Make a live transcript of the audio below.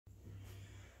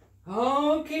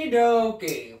Okie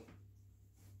dokie.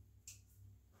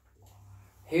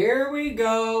 Here we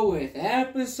go with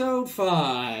episode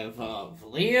 5 of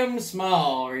Liam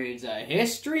Small reads A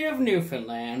History of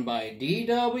Newfoundland by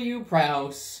D.W.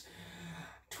 Prowse.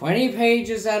 20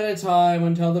 pages at a time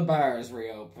until the bars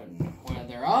reopen.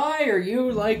 Whether I or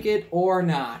you like it or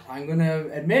not. I'm gonna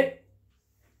admit,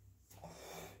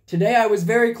 today I was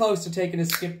very close to taking a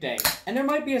skip day. And there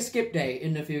might be a skip day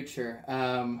in the future.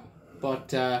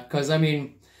 Because, I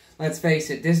mean, let's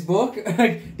face it, this book,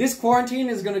 this quarantine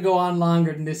is going to go on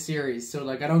longer than this series. So,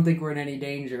 like, I don't think we're in any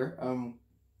danger.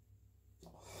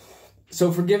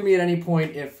 So forgive me at any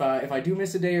point if I do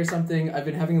miss a day or something. I've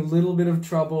been having a little bit of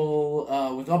trouble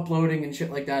with uploading and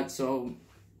shit like that. So,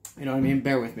 you know what I mean?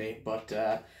 Bear with me. But,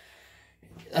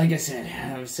 like I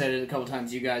said, I've said it a couple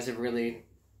times. You guys have really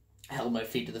held my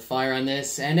feet to the fire on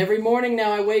this, and every morning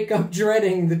now I wake up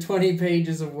dreading the 20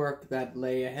 pages of work that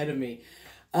lay ahead of me.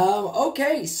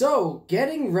 Okay, so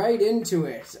getting right into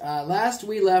it. Last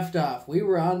we left off, we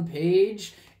were on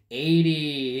page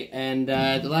 80, and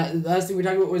the last thing we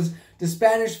talked about was the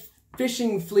Spanish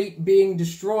fishing fleet being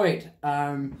destroyed.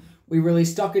 We really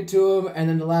stuck it to them, and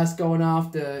then the last going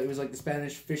off, it was like the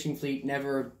Spanish fishing fleet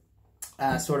never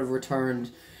sort of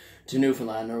returned to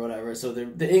Newfoundland or whatever, so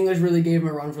the English really gave them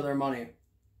a run for their money.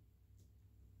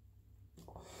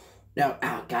 Now,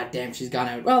 goddamn, she's gone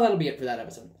out. Well, that'll be it for that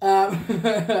episode.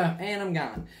 And I'm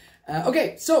gone.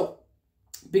 Okay, so,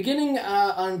 beginning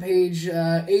on page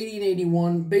 80 and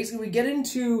 81, basically we get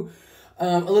into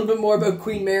a little bit more about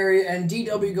Queen Mary, and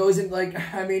D.W. goes in, like,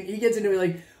 I mean, he gets into it,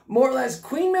 like, more or less,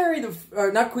 Queen Mary,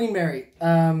 not Queen Mary,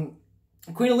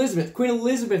 Queen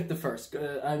Elizabeth the First.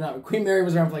 Queen Mary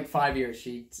was around for like 5 years.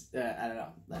 She, I don't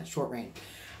know, short reign.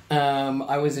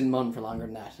 I was in Mun for longer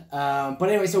than that. But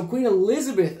anyway, so Queen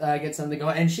Elizabeth gets something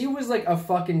going, and she was like a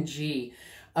fucking G.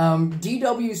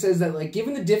 DW says that, like,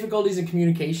 given the difficulties in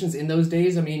communications in those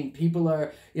days, I mean, people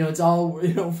are, you know, it's all,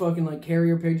 you know, fucking like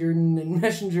carrier pigeon and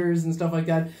messengers and stuff like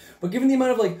that. But given the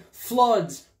amount of, like,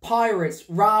 floods, pirates,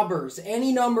 robbers,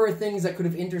 any number of things that could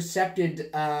have intercepted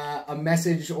a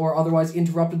message or otherwise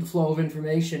interrupted the flow of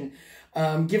information,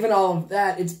 given all of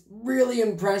that, it's really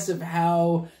impressive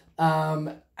how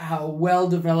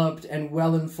well-developed and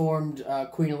well-informed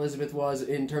Queen Elizabeth was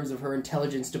in terms of her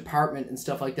intelligence department and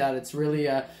stuff like that. It's really,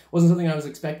 wasn't something I was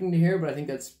expecting to hear, but I think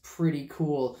that's pretty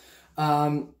cool.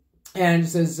 And it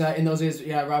says, in those days,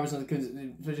 yeah, Robinson,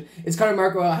 it's kind of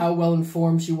remarkable how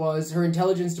well-informed she was. Her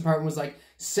intelligence department was, like,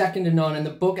 second to none, and the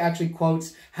book actually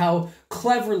quotes how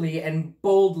cleverly and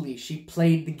boldly she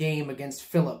played the game against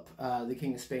Philip, the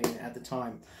King of Spain at the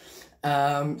time.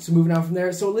 So moving on from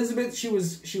there, so Elizabeth, she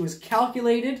was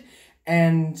calculated,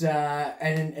 and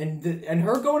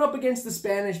her going up against the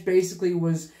Spanish basically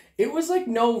was, it was like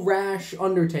no rash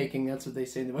undertaking. That's what they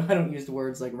say. I don't use the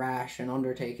words like rash and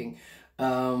undertaking.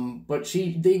 But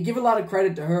they give a lot of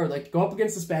credit to her. Like, to go up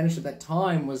against the Spanish at that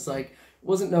time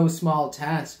wasn't no small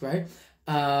task, right?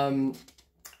 And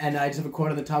I just have a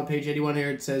quote on the top, page 81 here.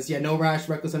 It says, yeah, no rash,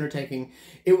 reckless undertaking.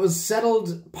 It was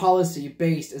settled policy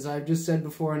based, as I've just said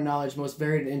before, in knowledge most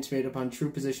varied and intimate upon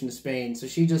true position to Spain. So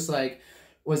she just, like,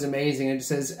 was amazing. And it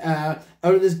says, out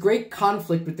of this great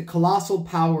conflict with the colossal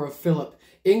power of Philip,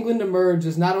 England emerged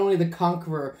as not only the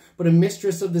conqueror, but a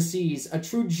mistress of the seas. A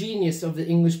true genius of the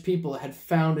English people had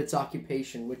found its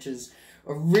occupation, which is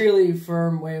a really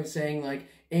firm way of saying, like,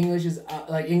 England is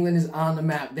on the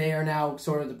map. They are now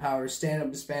sort of the power. Stand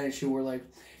up to Spanish, who were, like,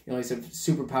 you know, like I said,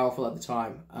 super powerful at the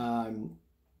time.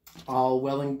 All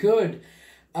well and good.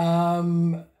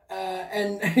 And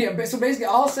yeah, so basically,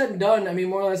 all said and done, I mean,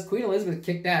 more or less, Queen Elizabeth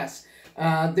kicked ass.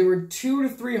 There were 200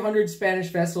 to 300 Spanish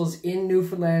vessels in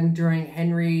Newfoundland during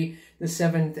Henry VII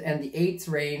and the VIII's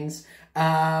reigns,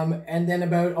 and then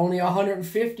about only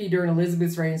 150 during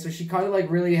Elizabeth's reign. So she kind of,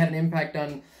 like, really had an impact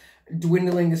on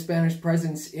dwindling the Spanish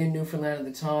presence in Newfoundland at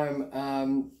the time.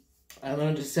 And then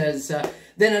it just says,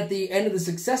 then at the end of the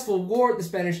successful war,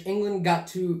 England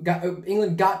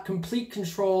got complete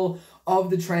control of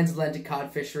the transatlantic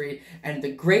cod fishery, and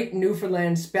the great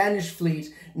Newfoundland Spanish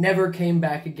fleet never came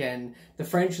back again. The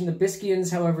French and the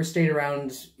Biscayans, however, stayed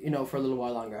around, you know, for a little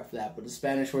while longer after that, but the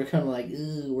Spanish were kind of like,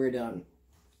 we're done.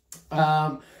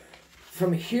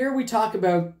 From here, we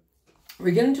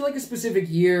get into, like, a specific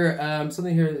year,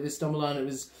 something here that we stumbled on.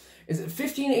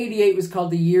 1588 was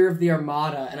called the Year of the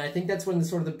Armada, and I think that's when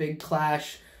the big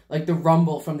clash, like the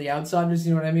rumble from the outsiders,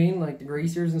 you know what I mean? Like the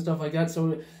greasers and stuff like that.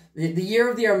 So the Year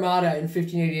of the Armada in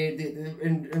 1588,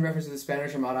 in reference to the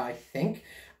Spanish Armada, I think.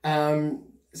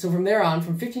 So from there on,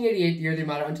 from 1588, the Year of the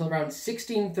Armada, until around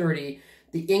 1630,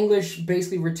 the English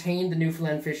basically retained the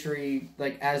Newfoundland fishery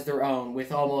like as their own,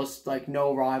 with almost like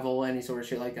no rival, any sort of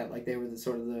shit like that. Like they were the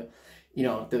sort of the, you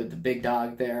know, the big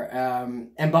dog there.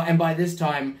 And by this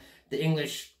time, the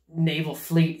English naval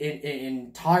fleet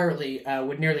entirely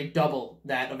would nearly double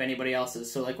that of anybody else's.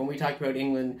 So like when we talked about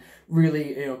England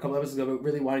really, you know, a couple of episodes ago, about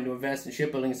really wanting to invest in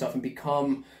shipbuilding and stuff and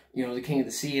become, you know, the king of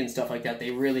the sea and stuff like that,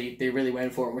 they really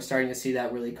went for it. And we're starting to see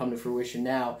that really come to fruition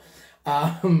now.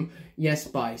 Yes,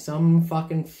 by some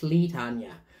fucking fleet on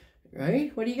ya,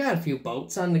 right? What do you got? A few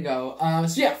boats on the go.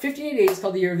 So yeah, 1588 is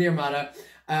called the Year of the Armada,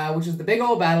 which is the big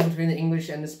old battle between the English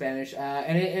and the Spanish.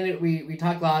 And we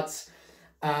talk lots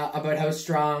about how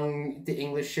strong the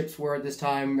English ships were at this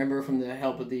time. Remember, from the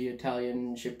help of the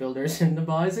Italian shipbuilders and the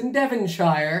boys in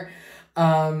Devonshire.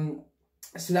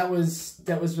 So that was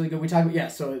really good. We talk about, yeah,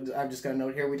 so I've just got a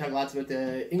note here. We talk lots about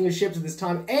the English ships at this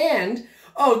time. And,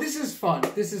 oh, this is fun.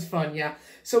 This is fun, yeah.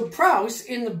 So Prowse,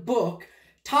 in the book,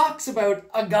 talks about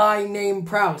a guy named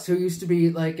Prowse, who used to be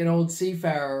like an old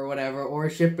seafarer or whatever, or a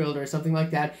shipbuilder or something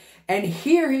like that. And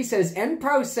here he says, and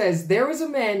Prowse says, there was a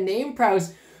man named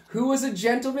Prowse who was a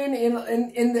gentleman in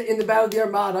the Battle of the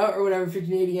Armada, or whatever,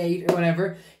 1588 or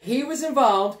whatever. He was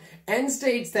involved, and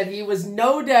states that he was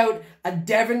no doubt a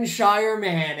Devonshire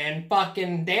man. And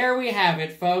fucking there we have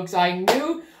it, folks. I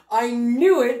knew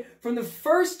it from the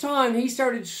first time he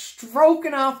started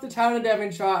stroking off the town of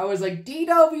Devonshire. I was like,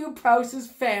 D.W. Prowse's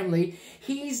family,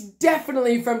 he's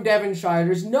definitely from Devonshire.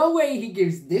 There's no way he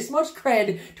gives this much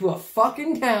cred to a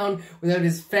fucking town without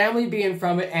his family being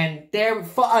from it. And there,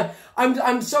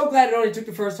 I'm so glad it only took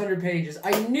the first 100 pages.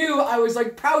 I was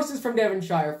like, Prowse is from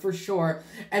Devonshire for sure.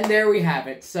 And there we have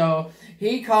it. So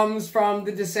he comes from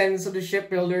the descendants of the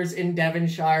shipbuilders in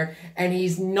Devonshire, and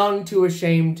he's none too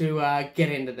ashamed to get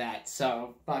into that.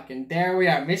 So fucking there we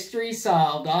are. Mystery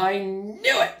solved. I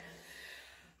knew it.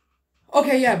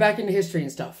 Okay, yeah, back into history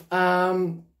and stuff.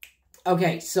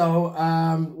 Okay,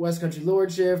 so West Country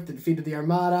Lordship, the defeat of the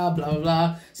Armada, blah, blah,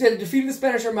 blah. So yeah, the defeat of the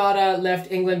Spanish Armada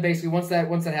left England, basically, once that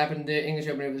happened, the English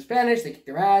opened over the Spanish, they kicked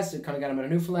their ass, it kind of got them out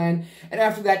of Newfoundland, and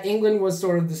after that, England was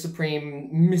sort of the supreme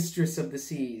mistress of the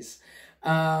seas.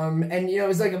 And, you know, it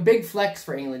was like a big flex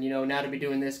for England, you know, now to be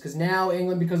doing this, because now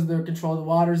England, because of their control of the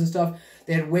waters and stuff,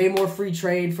 they had way more free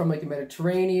trade from, like, the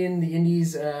Mediterranean, the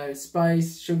Indies,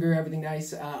 spice, sugar, everything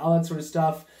nice, all that sort of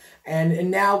stuff.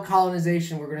 And now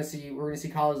colonization, we're gonna see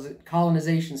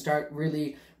colonization start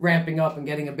really ramping up and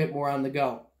getting a bit more on the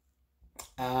go.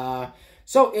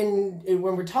 So when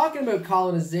we're talking about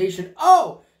colonization,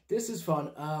 oh, this is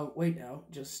fun. Wait now,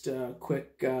 just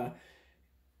quick.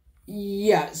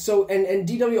 Yeah. So and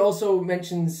DW also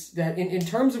mentions that in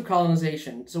terms of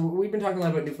colonization. So we've been talking a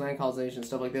lot about Newfoundland colonization and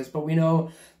stuff like this, but we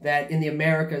know that in the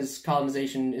Americas,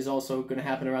 colonization is also going to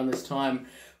happen around this time.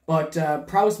 But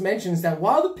Prowse mentions that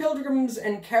while the pilgrims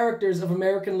and characters of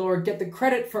American lore get the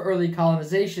credit for early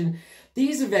colonization,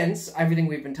 these events, everything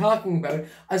we've been talking about,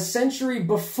 a century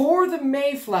before the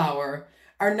Mayflower,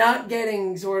 are not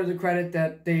getting sort of the credit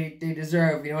that they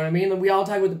deserve, you know what I mean? And we all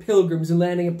talk about the pilgrims and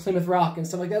landing at Plymouth Rock and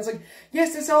stuff like that. It's like,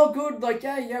 yes, it's all good, like,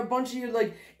 yeah, a bunch of you,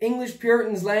 like, English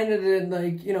Puritans landed in,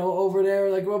 like, you know, over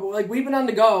there, like, we've been on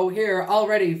the go here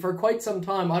already for quite some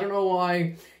time. I don't know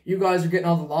why you guys are getting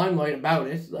all the limelight about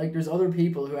it. Like, there's other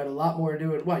people who had a lot more to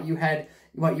do with what you had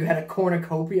a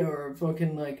cornucopia or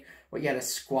fucking, like, you had a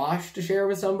squash to share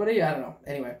with somebody? I don't know.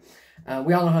 Anyway,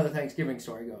 we all know how the Thanksgiving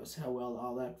story goes, how well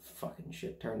all that fucking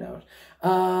shit turned out.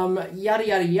 Yada,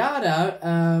 yada, yada.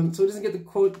 So it doesn't get the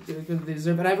quote they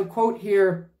deserve, but I have a quote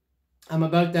here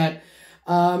about that.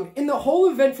 In the whole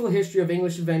eventful history of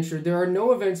English adventure, there are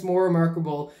no events more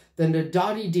remarkable than the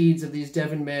doughty deeds of these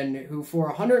Devon men who for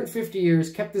 150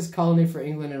 years kept this colony for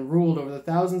England and ruled over the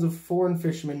thousands of foreign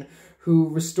fishermen who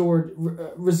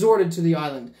resorted to the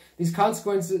island. The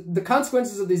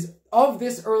consequences of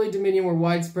this early dominion were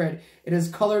widespread. It has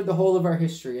colored the whole of our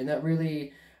history, and that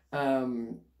really,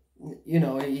 you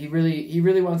know, he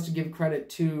really wants to give credit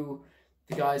to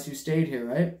the guys who stayed here,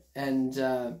 right? And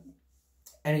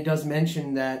he does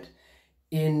mention that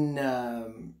in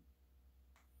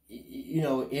you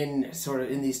know,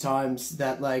 in these times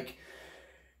that, like,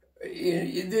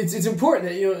 it's important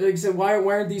that, you know, like I said, why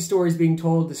aren't these stories being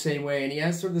told the same way? And he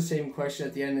asks sort of the same question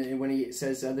at the end when he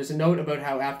says, there's a note about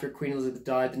how after Queen Elizabeth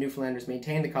died, the Newfoundlanders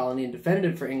maintained the colony and defended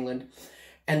it for England.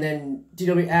 And then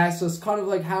DW asks us kind of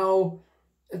like how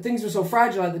things were so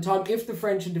fragile at the time, if the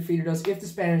French had defeated us, if the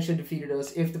Spanish had defeated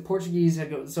us, if the Portuguese had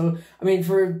go. So, I mean,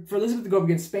 for Elizabeth to go up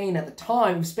against Spain at the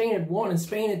time, if Spain had won and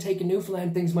Spain had taken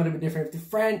Newfoundland, things might have been different. If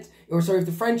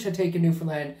the French had taken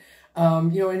Newfoundland,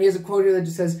 you know, and he has a quote here that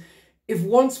just says, If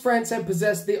once France had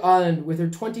possessed the island with her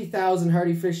 20,000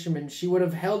 hardy fishermen, she would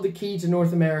have held the key to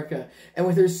North America, and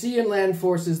with her sea and land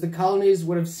forces, the colonies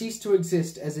would have ceased to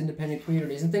exist as independent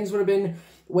communities, and things would have been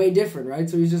way different, right?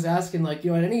 So he's just asking, like,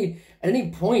 you know, at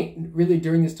any point, really,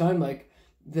 during this time, like,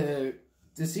 the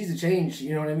seas have changed,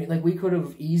 you know what I mean? Like, we could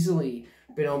have easily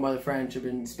been owned by the French or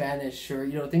been Spanish, or,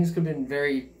 you know, things could have been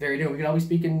very, very different. We could all be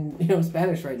speaking, you know,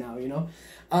 Spanish right now, you know?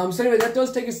 So anyway, that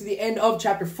does take us to the end of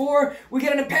chapter 4. We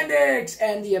get an appendix,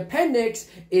 and the appendix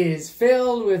is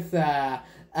filled with, I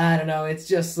don't know, it's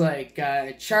just like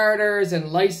charters and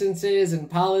licenses and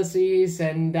policies,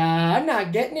 and I'm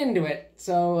not getting into it.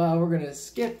 So we're going to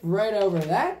skip right over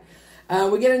that.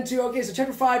 We get into, okay, so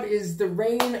chapter 5 is the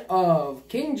reign of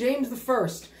King James I.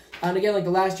 And again, like the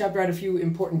last chapter, I had a few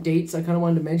important dates I kind of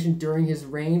wanted to mention during his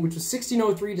reign, which was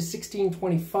 1603 to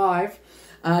 1625.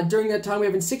 During that time, we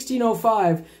have in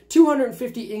 1605,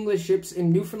 250 English ships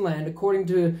in Newfoundland. According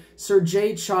to Sir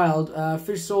J. Child,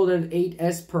 fish sold at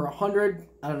 8s per 100,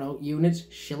 I don't know,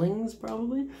 units, shillings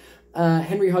probably.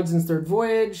 Henry Hudson's third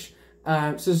voyage.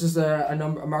 So it's just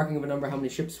a marking of a number how many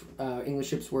ships, English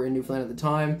ships were in Newfoundland at the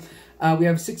time. We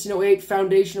have 1608,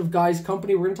 foundation of Guy's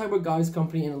Company. We're going to talk about Guy's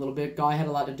Company in a little bit. Guy had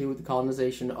a lot to do with the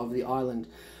colonization of the island.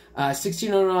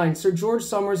 1609, Sir George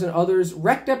Somers and others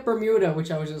wrecked at Bermuda,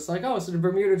 which I was just like, oh, so the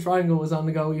Bermuda Triangle was on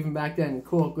the go even back then.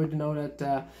 Cool, good to know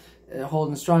that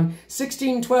holding strong.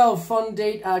 1612, fun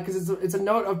date, because it's a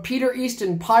note of Peter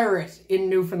Easton, pirate in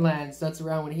Newfoundland. So that's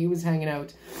around when he was hanging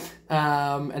out.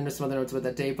 And there's some other notes about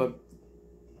that date, but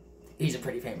he's a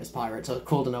pretty famous pirate, so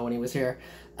cool to know when he was here.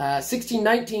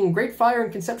 1619, Great Fire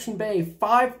in Conception Bay,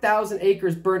 5,000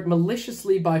 acres burnt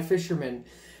maliciously by fishermen.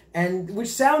 And which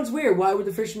sounds weird. Why would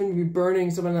the fishermen be burning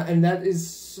something? And that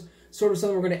is sort of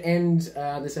something we're going to end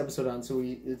this episode on. So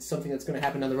it's something that's going to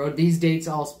happen down the road. These dates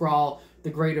all sprawl the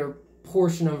greater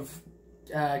portion of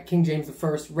King James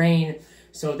I's reign.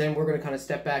 So then we're going to kind of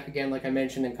step back again, like I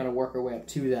mentioned, and kind of work our way up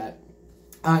to that.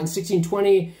 In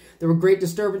 1620, there were great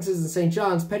disturbances in St.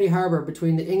 John's, Petty Harbour,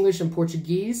 between the English and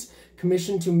Portuguese,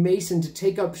 commissioned to Mason to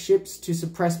take up ships to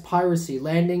suppress piracy.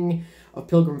 Landing of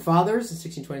Pilgrim Fathers, in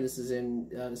 1620, this is in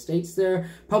the States there.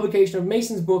 Publication of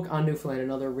Mason's book on Newfoundland,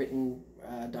 another written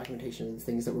documentation of the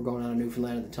things that were going on in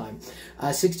Newfoundland at the time.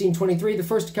 1623, the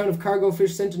first account of cargo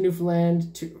fish sent to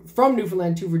Newfoundland from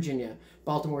Newfoundland to Virginia,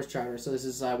 Baltimore's charter. So this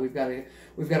is we've got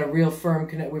a real firm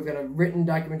we've got a written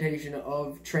documentation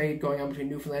of trade going on between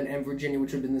Newfoundland and Virginia,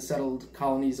 which had been the settled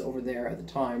colonies over there at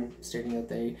the time, stating that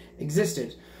they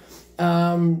existed.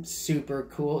 Super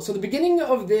cool. So the beginning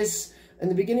of this. And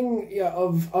the beginning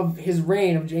of his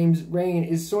reign, of James' reign,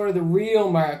 is sort of the real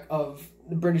mark of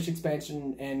the British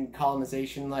expansion and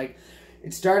colonization. Like,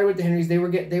 it started with the Henrys. They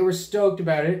were stoked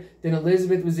about it. Then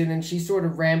Elizabeth was in, and she sort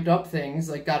of ramped up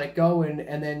things, like got it going.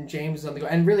 And then James was on the go.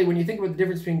 And really, when you think about the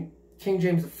difference between King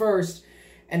James I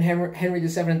and Henry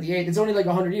VII and VIII, it's only like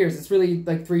 100 years. It's really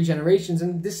like 3 generations.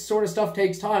 And this sort of stuff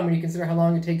takes time when you consider how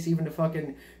long it takes even to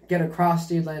fucking get across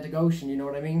the Atlantic Ocean. You know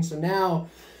what I mean? So now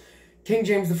King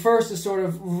James I is sort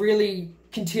of really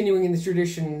continuing in the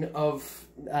tradition of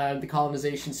the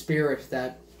colonization spirit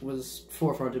that was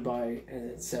forefronted by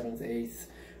 7th, 8th,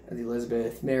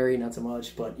 Elizabeth, Mary, not so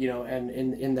much, but, you know, and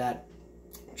in that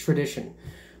tradition.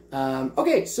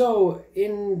 Okay, so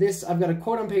in this, I've got a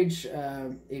quote on page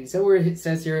 87 where it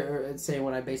says here, or it's saying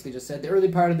what I basically just said. The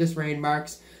early part of this reign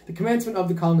marks the commencement of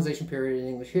the colonization period in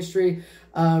English history.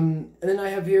 And then I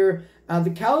have here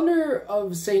the calendar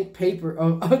of state papers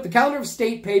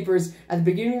at the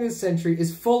beginning of this century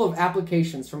is full of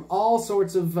applications from all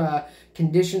sorts of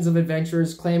conditions of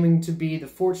adventurers claiming to be the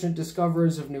fortunate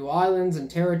discoverers of new islands and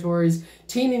territories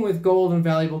teeming with gold and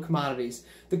valuable commodities.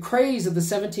 The craze of the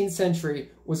 17th century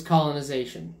was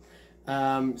colonization.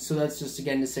 So that's just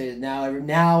again to say that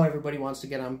now everybody wants to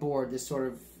get on board this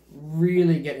sort of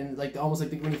really get in, like almost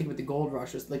like when you think about the gold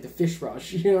rush, it's like the fish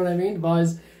rush, you know what I mean?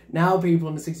 Because now people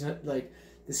in the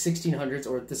 1600s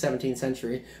or the 17th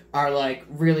century are like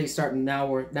really starting, now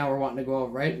we're wanting to go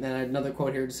over, right? And then I had another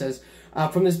quote here that says,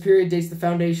 from this period dates the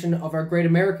foundation of our great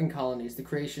American colonies, the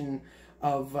creation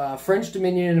of French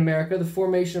dominion in America, the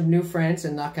formation of New France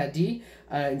and Acadie.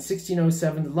 In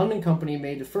 1607, the London Company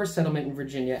made the first settlement in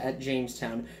Virginia at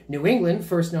Jamestown. New England,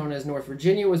 first known as North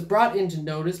Virginia, was brought into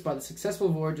notice by the successful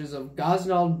voyages of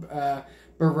Gosnold,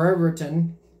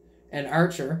 Brereton, and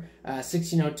Archer,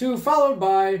 1602, followed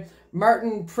by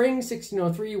Martin Pring,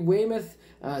 1603, Weymouth,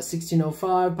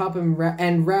 1605, Popham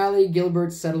and Raleigh,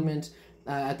 Gilbert's settlement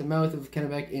at the mouth of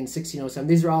Kennebec in 1607.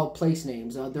 These are all place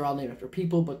names. They're all named after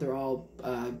people, but they're all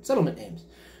settlement names.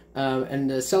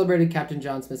 And celebrated Captain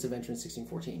John Smith's adventure in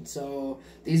 1614. So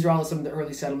these are all some of the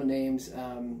early settlement names.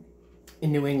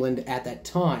 in New England at that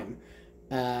time.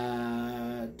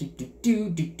 Meow,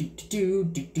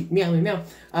 meow, meow.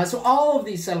 So all of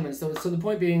these settlements, so the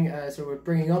point being, so we're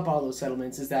bringing up all those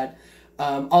settlements, is that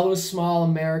all those small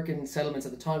American settlements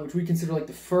at the time, which we consider like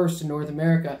the first in North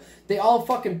America, they all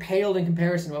fucking paled in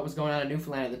comparison to what was going on in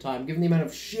Newfoundland at the time, given the amount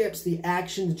of ships, the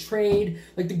action, the trade,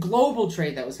 like the global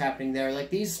trade that was happening there. Like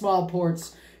these small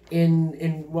ports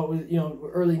in what was, you know,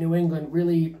 early New England,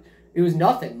 really, it was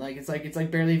nothing. Like it's like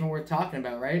barely even worth talking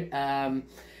about, right?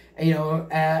 You know,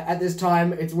 at this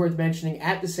time, it's worth mentioning,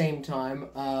 at the same time,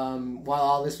 while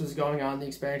all this was going on, the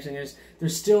expansion, they're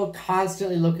still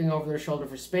constantly looking over their shoulder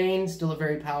for Spain, still a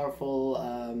very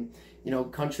powerful, you know,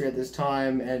 country at this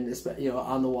time, and, you know,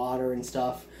 on the water and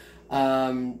stuff.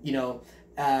 You know,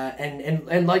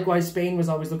 and likewise, Spain was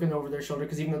always looking over their shoulder,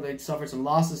 because even though they'd suffered some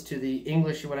losses to the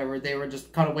English or whatever, they were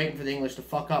just kind of waiting for the English to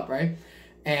fuck up, right?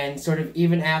 And sort of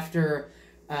even after...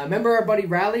 remember our buddy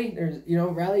Raleigh? You know,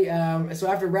 Raleigh.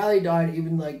 So after Raleigh died,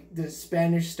 even like the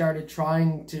Spanish started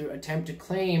trying to attempt to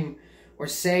claim or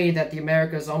say that the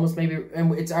Americas almost maybe,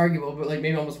 and it's arguable, but like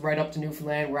maybe almost right up to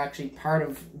Newfoundland were actually part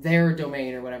of their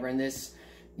domain or whatever. And this,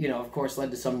 you know, of course,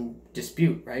 led to some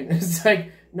dispute, right? It's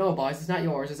like, no, boys, it's not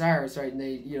yours, it's ours, right? And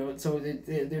they, you know, so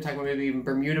they're talking about maybe even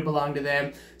Bermuda belonged to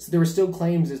them. So there were still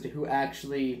claims as to who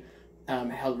actually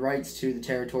held rights to the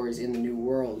territories in the New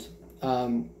World.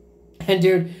 And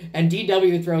dude, and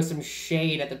DW throws some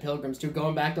shade at the Pilgrims too,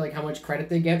 going back to like how much credit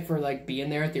they get for like being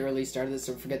there at the early start of this,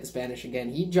 so forget the Spanish again.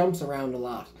 He jumps around a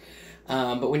lot.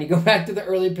 But when you go back to the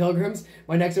early Pilgrims,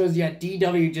 my next one was, yeah,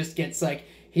 DW just gets like,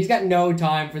 he's got no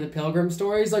time for the Pilgrim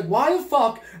stories. Like, why the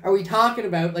fuck are we talking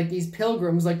about like these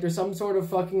Pilgrims like they're some sort of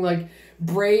fucking like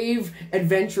brave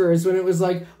adventurers when it was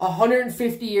like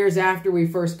 150 years after we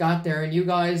first got there, and you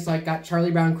guys like got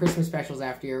Charlie Brown Christmas specials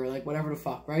after you, or like whatever the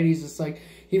fuck, right? He's just like,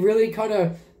 he really kind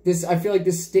of, this, I feel like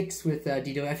this sticks with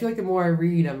DW. I feel like the more I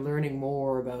read, I'm learning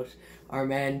more about our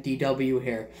man DW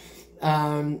here.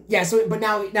 Yeah, so, but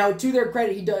now to their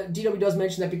credit, DW does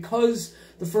mention that because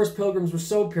the first Pilgrims were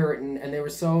so Puritan and they were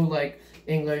so like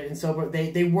English and so, but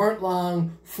they weren't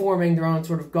long forming their own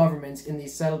sort of governments in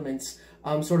these settlements,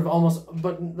 sort of almost,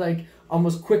 but like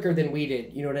almost quicker than we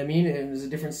did. You know what I mean? It was a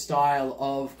different style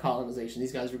of colonization.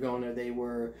 These guys were going there. They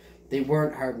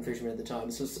weren't hardened fishermen at the time.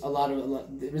 So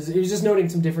it was just noting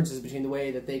some differences between the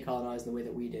way that they colonized and the way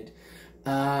that we did.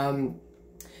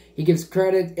 He gives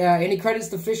credit, and he credits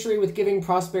the fishery with giving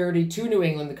prosperity to New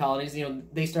England, the colonies. You know,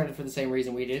 they started for the same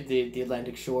reason we did, the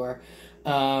Atlantic shore.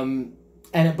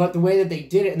 But the way that they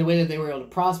did it and the way that they were able to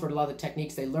prosper, a lot of the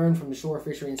techniques they learned from the shore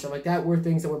fishery and stuff like that were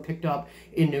things that were picked up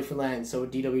in Newfoundland. So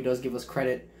DW does give us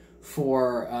credit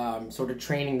for sort of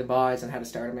training the boys on how to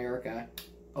start America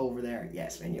over there.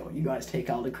 Yes, man, you guys take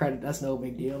all the credit. That's no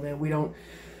big deal, man. We don't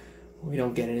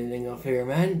get anything up here,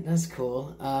 man. That's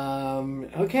cool.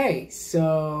 Okay,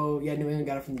 so yeah, New England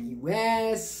got it from the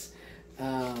U.S.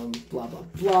 Blah blah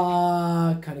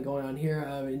blah. Kind of going on here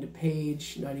into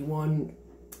page 91.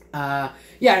 Yeah,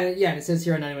 and it says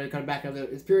here on 91, kind of back up,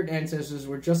 its Puritan ancestors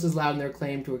were just as loud in their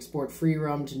claim to export free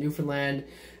rum to Newfoundland,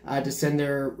 to send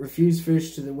their refused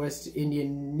fish to the West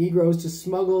Indian Negroes, to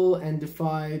smuggle and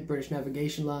defy British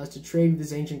navigation laws, to trade with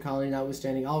this ancient colony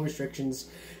notwithstanding all restrictions,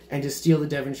 and to steal the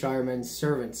Devonshire men's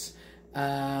servants.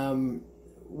 And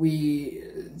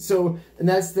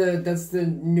that's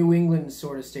the New England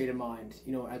sort of state of mind,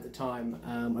 you know, at the time.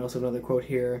 I also have another quote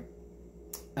here.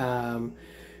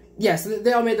 Yeah, so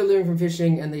they all made their living from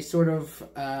fishing, and they sort of,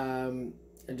 and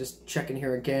just checking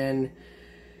here again.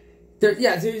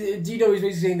 Yeah, DW is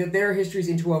basically saying that their history is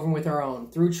interwoven with our own,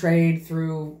 through trade,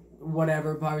 through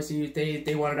whatever. Obviously,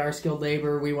 they wanted our skilled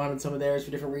labor, we wanted some of theirs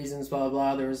for different reasons, blah, blah,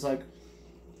 blah. There was like,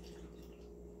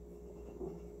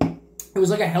 it was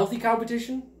like a healthy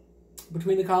competition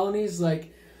between the colonies,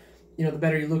 like, you know, the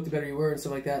better you looked, the better you were, and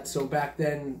stuff like that. So back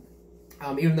then,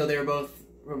 even though they were both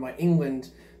from England,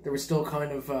 there was still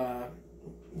kind of,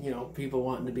 you know, people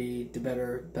wanting to be the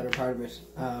better part of it.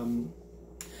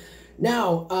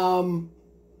 Now,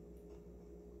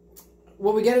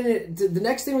 what we get into, the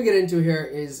next thing we get into here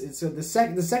is so the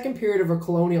second period of our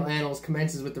colonial annals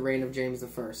commences with the reign of James I.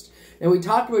 Now, we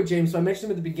talked about James, so I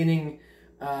mentioned him at the beginning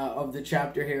of the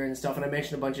chapter here and stuff, and I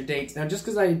mentioned a bunch of dates. Now, just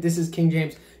because this is King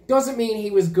James doesn't mean he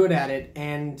was good at it,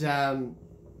 and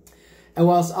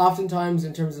whilst oftentimes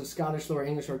in terms of Scottish lore,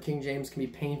 English lore, King James can be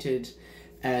painted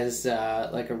as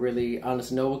like a really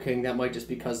honest noble king, that might just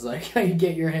because like you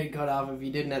get your head cut off if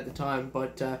you didn't at the time.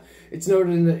 But it's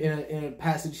noted in a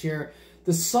passage here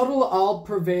The subtle,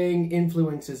 all-pervading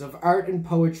influences of art and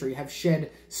poetry have shed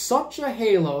such a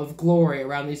halo of glory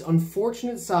around these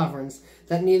unfortunate sovereigns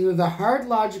that neither the hard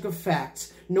logic of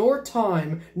facts, nor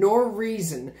time, nor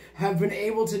reason have been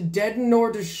able to deaden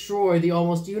nor destroy the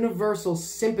almost universal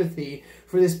sympathy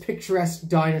for this picturesque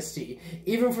dynasty,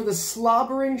 even for the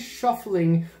slobbering,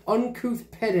 shuffling, uncouth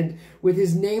pedant with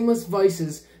his nameless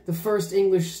vices, the first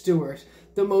English Stuart,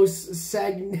 the most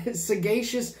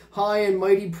sagacious, high and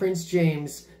mighty Prince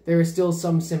James, there is still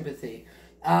some sympathy.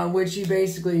 Which he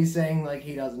basically is saying, like,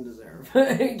 he doesn't deserve.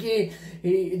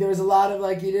 There was a lot of,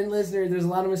 like, he didn't listen, or there's a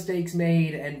lot of mistakes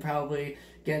made, and probably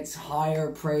gets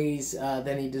higher praise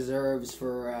than he deserves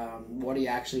for what he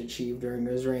actually achieved during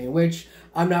his reign, which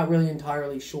I'm not really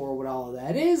entirely sure what all of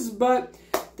that is, but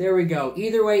there we go.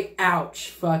 Either way, ouch.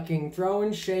 Fucking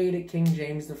throwing shade at King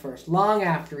James I long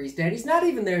after he's dead. He's not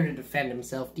even there to defend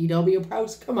himself, D.W.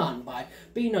 Prowse. Come on,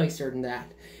 be nicer than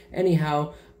that.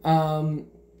 Anyhow,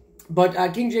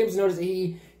 but King James noticed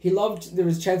he loved, there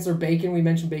was Chancellor Bacon, we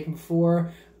mentioned Bacon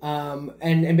before,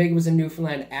 and Bacon was a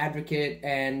Newfoundland advocate,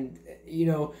 and, you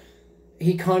know,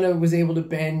 he kind of was able to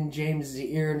bend James's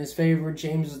ear in his favor.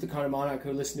 James was the kind of monarch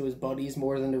who listened to his buddies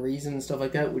more than the reason and stuff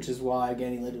like that, which is why,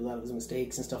 again, he led to a lot of his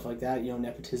mistakes and stuff like that, you know,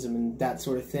 nepotism and that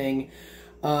sort of thing.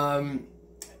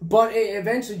 But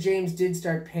eventually James did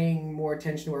start paying more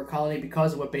attention to our colony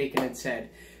because of what Bacon had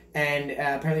said. And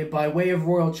apparently by way of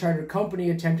royal chartered company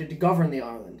attempted to govern the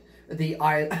island. The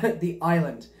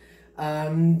island.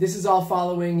 This is all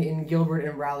following in Gilbert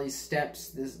and Raleigh's steps,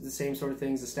 the same sort of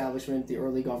things, establishment, the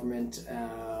early government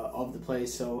of the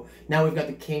place. So now we've got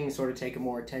the king sort of taking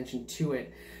more attention to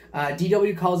it.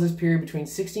 DW calls this period between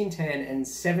 1610 and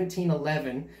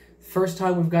 1711. First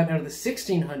time we've gotten out of the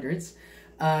 1600s.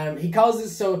 He calls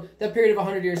this, so that period of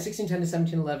 100 years, 1610 to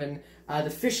 1711, the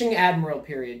fishing admiral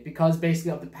period, because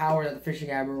basically of the power that the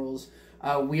fishing admirals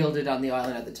wielded on the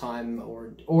island at the time,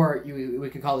 or we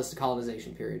could call this the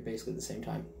colonization period, basically at the same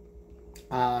time.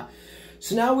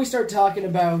 So now we start talking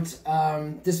about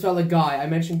this fella Guy. I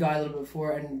mentioned Guy a little bit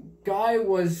before, and Guy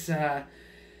was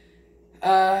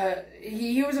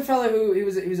he was a fella who he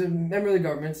was a member of the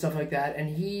government, stuff like that, and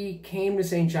he came to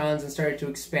St. John's and started to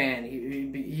expand.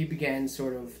 He began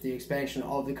sort of the expansion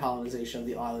of the colonization of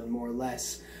the island, more or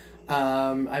less.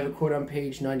 I have a quote on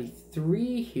page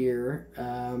 93 here.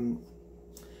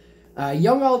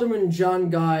 Young Alderman John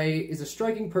Guy is a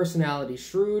striking personality,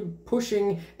 shrewd,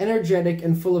 pushing, energetic,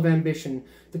 and full of ambition.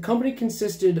 The company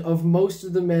consisted of most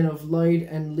of the men of light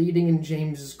and leading in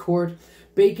James's court.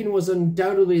 Bacon was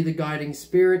undoubtedly the guiding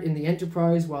spirit in the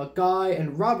enterprise, while Guy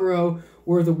and Roberot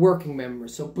were the working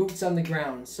members, so boots on the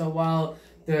ground. So while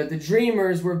the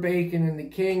dreamers were Bacon and the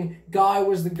king, Guy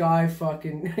was the guy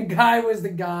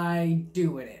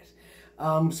doing it.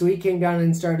 So he came down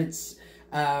and started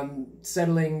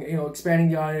settling, you know, expanding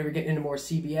the island. We're getting into more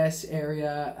CBS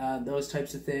area, those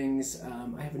types of things.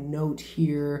 I have a note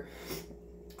here.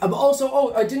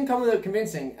 Also, I didn't come without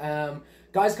convincing.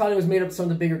 Guy's colony was made up of some of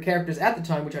the bigger characters at the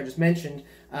time, which I just mentioned.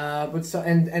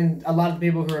 And a lot of the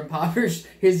people who were impoverished,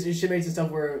 his shipmates and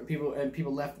stuff, were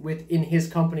people left in his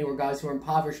company were guys who were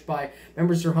impoverished by,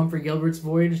 remember Sir Humphrey Gilbert's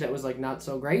voyage that was like not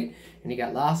so great, and he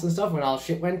got lost and stuff when all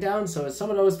shit went down. So some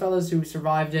of those fellas who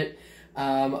survived it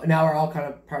now are all kind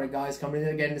of part of Guy's company.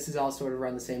 Again, this is all sort of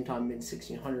around the same time, mid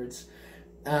 1600s.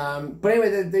 But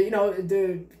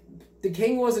anyway, the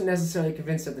king wasn't necessarily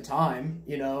convinced at the time,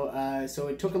 you know, so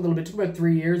it took it took about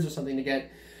 3 years or something to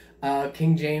get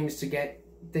King James to get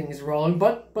things rolling,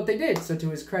 but they did, so to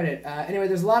his credit. Anyway,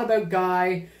 there's a lot about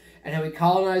Guy and how he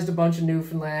colonized a bunch of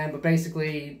Newfoundland, but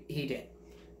basically he did.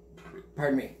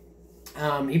 Pardon me.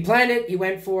 He planned it, he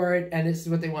went for it, and this is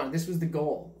what they wanted. This was the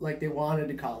goal. Like, they wanted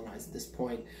to colonize at this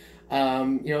point.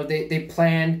 You know, they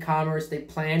planned commerce, they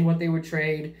planned what they would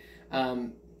trade,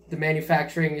 the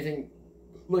manufacturing, you think,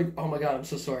 like, oh my god, I'm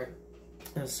so sorry.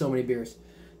 There's so many beers.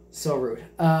 So rude.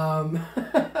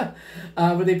 But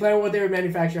they planned what they would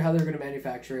manufacture, how they were going to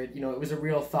manufacture it. You know, it was a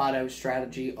real thought-out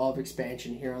strategy of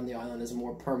expansion here on the island as a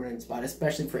more permanent spot,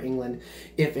 especially for England,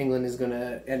 if England is going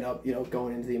to end up, you know,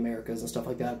 going into the Americas and stuff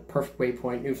like that. Perfect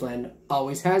waypoint. Newfoundland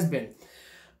always has been.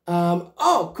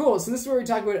 Oh, cool. So this is where we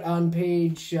talk about on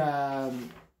page...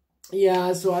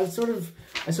 yeah, so I sort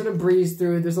of breezed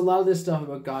through. There's a lot of this stuff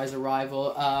about Guy's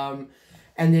arrival.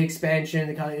 And the expansion,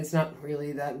 it's not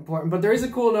really that important. But there is a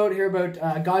cool note here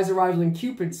about Guy's arrival in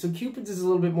Cupid's. So Cupid's is a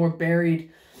little bit more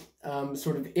buried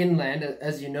sort of inland,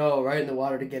 as you know, right, in the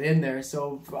water to get in there.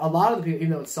 So a lot of the people,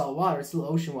 even though it's salt water, it's still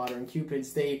ocean water in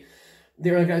Cupid's, they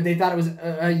thought it was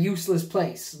a useless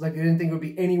place. Like, they didn't think it would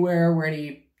be anywhere where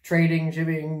any trading,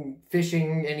 jibbing,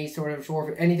 fishing, any sort of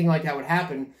shore, anything like that would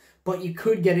happen. but you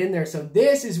could get in there. So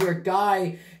this is where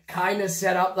Guy kind of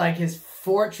set up like his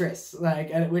fortress,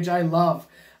 like, which I love.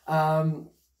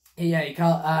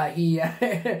 Yeah,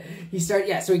 he started,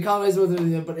 yeah, so he colonized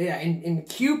with, but yeah, in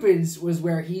Cupid's was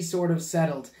where he sort of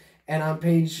settled. And on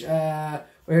page, where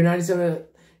 97,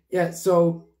 yeah,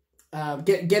 so,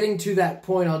 getting to that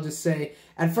point, I'll just say,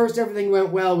 at first everything went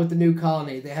well with the new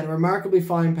colony. They had a remarkably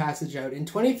fine passage out. In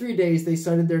 23 days, they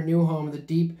sighted their new home in the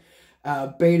deep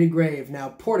Bay de Grave,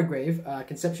 now Portagrave,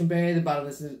 Conception Bay. The bottom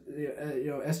of this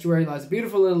estuary lies a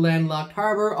beautiful little landlocked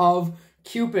harbor of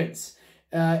Cupid's.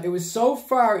 It was so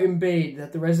far embayed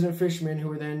that the resident fishermen, who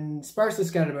were then sparsely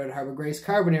scattered about Harbour Grace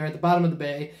Carbonaire at the bottom of the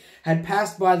bay, had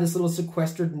passed by this little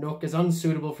sequestered nook as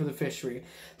unsuitable for the fishery.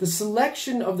 The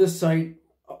selection of the site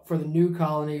for the new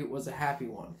colony was a happy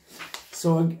one.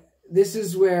 So this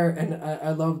is where, and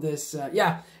I love this,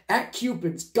 at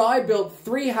Cupid's, Guy built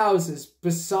 3 houses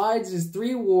besides his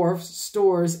 3 wharfs,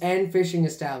 stores, and fishing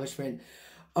establishment.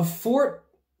 A fort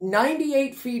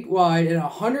 98 feet wide and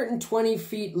 120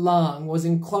 feet long was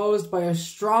enclosed by a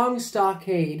strong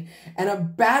stockade, and a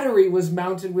battery was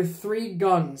mounted with 3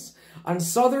 guns. On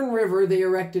Southern River, they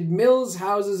erected mills,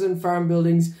 houses, and farm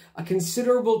buildings. A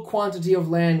considerable quantity of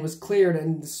land was cleared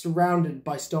and surrounded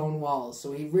by stone walls.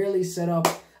 So he really set up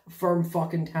a firm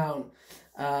fucking town.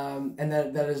 And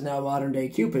that is now modern-day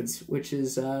Cupid's, which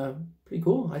is pretty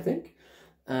cool, I think.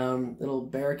 Little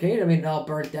barricade. I mean, it all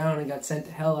burnt down and got sent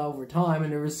to hell over time,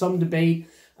 and there was some debate.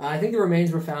 I think the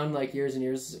remains were found like years and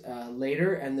years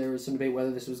later, and there was some debate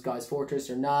whether this was Guy's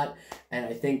fortress or not, and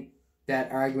I think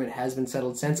that argument has been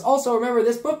settled since. Also, remember,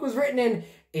 this book was written in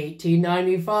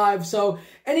 1895, so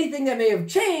anything that may have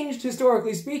changed,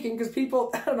 historically speaking, because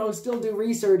people, I don't know, still do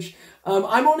research.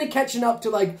 I'm only catching up to,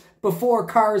 like, before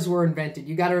cars were invented.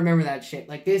 You gotta remember that shit.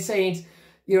 Like, this ain't,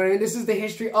 you know what I mean? This is the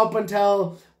history up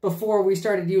until before we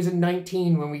started using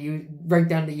 19 when we write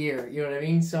down the year, you know what I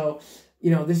mean? So,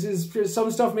 you know, this is, some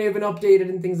stuff may have been updated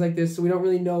and things like this, so we don't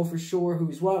really know for sure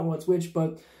who's what and what's which,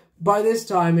 but by this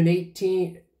time in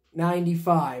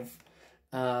 1895,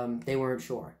 they weren't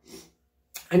sure.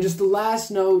 And just the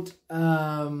last note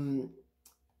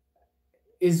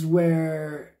is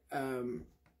where,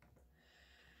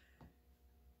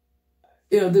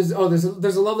 there's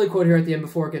a lovely quote here at the end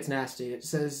before it gets nasty. It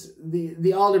says,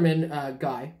 the alderman,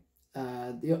 Guy,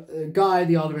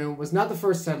 the alderman, was not the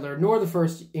first settler nor the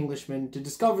first Englishman to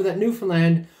discover that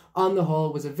Newfoundland, on the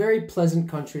whole, was a very pleasant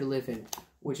country to live in,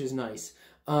 which is nice.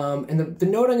 And the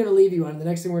note I'm going to leave you on, the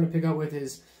next thing we're going to pick up with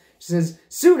is, she says,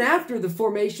 soon after the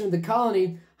formation of the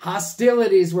colony,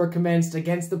 hostilities were commenced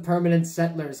against the permanent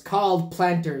settlers, called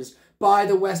planters, by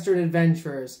the western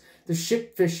adventurers, the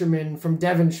ship fishermen from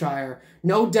Devonshire.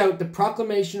 No doubt the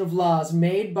proclamation of laws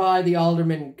made by the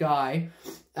alderman Guy,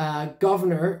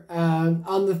 governor,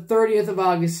 on the 30th of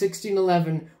August,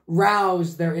 1611,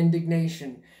 roused their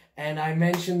indignation. And I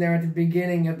mentioned there at the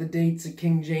beginning of the dates of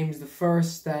King James I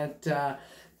that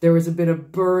there was a bit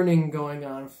of burning going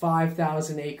on,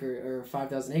 5,000 acres, I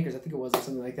think it was, or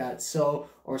something like that. So,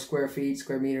 or square feet,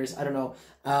 square meters, I don't know.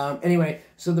 Anyway,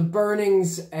 so the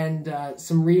burnings and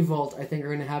some revolt, I think, are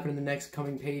going to happen in the next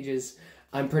coming pages.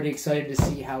 I'm pretty excited to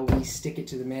see how we stick it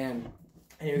to the man.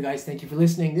 Anyway, guys, thank you for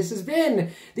listening. This has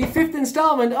been the 5th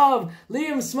installment of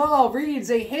Liam Small Reads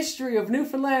A History of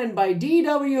Newfoundland by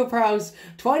D.W. Prowse,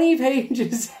 20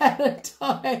 pages at a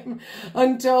time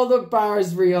until the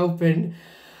bars reopen.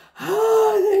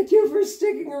 Thank you for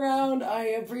sticking around. I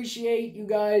appreciate you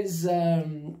guys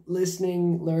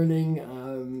listening,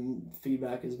 learning.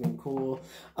 Feedback has been cool.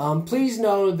 Please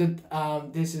know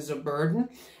that this is a burden,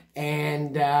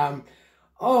 and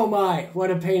oh my, what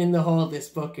a pain in the hole this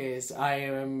book is. I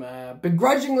am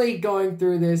begrudgingly going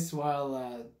through this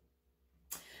while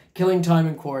killing time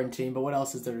in quarantine, but what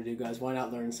else is there to do, guys? Why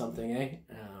not learn something, eh?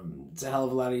 It's a hell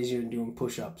of a lot easier than doing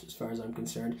push-ups, as far as I'm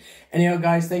concerned. Anyhow,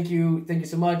 guys, thank you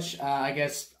so much. I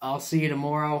guess I'll see you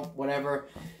tomorrow, whatever.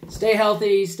 Stay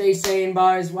healthy, stay sane,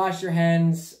 boys. Wash your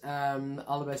hands.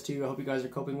 All the best to you. I hope you guys are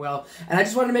coping well. And I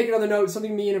just wanted to make another note,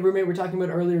 something me and a roommate were talking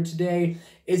about earlier today,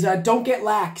 is don't get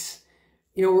lax.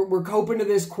 You know, we're coping to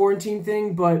this quarantine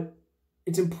thing, but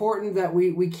it's important that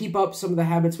we keep up some of the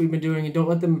habits we've been doing and don't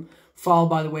let them fall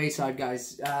by the wayside,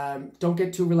 guys. Don't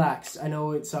get too relaxed. I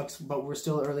know it sucks, but we're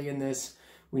still early in this.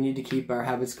 We need to keep our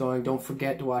habits going. Don't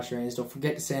forget to wash your hands. Don't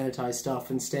forget to sanitize stuff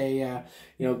and stay,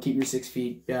 keep your 6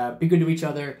 feet. Be good to each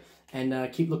other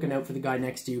and keep looking out for the guy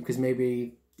next to you because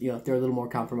maybe, they're a little more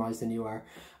compromised than you are.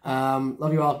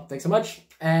 Love you all. Thanks so much.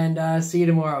 And see you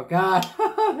tomorrow. God,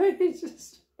 I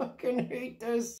just fucking hate this.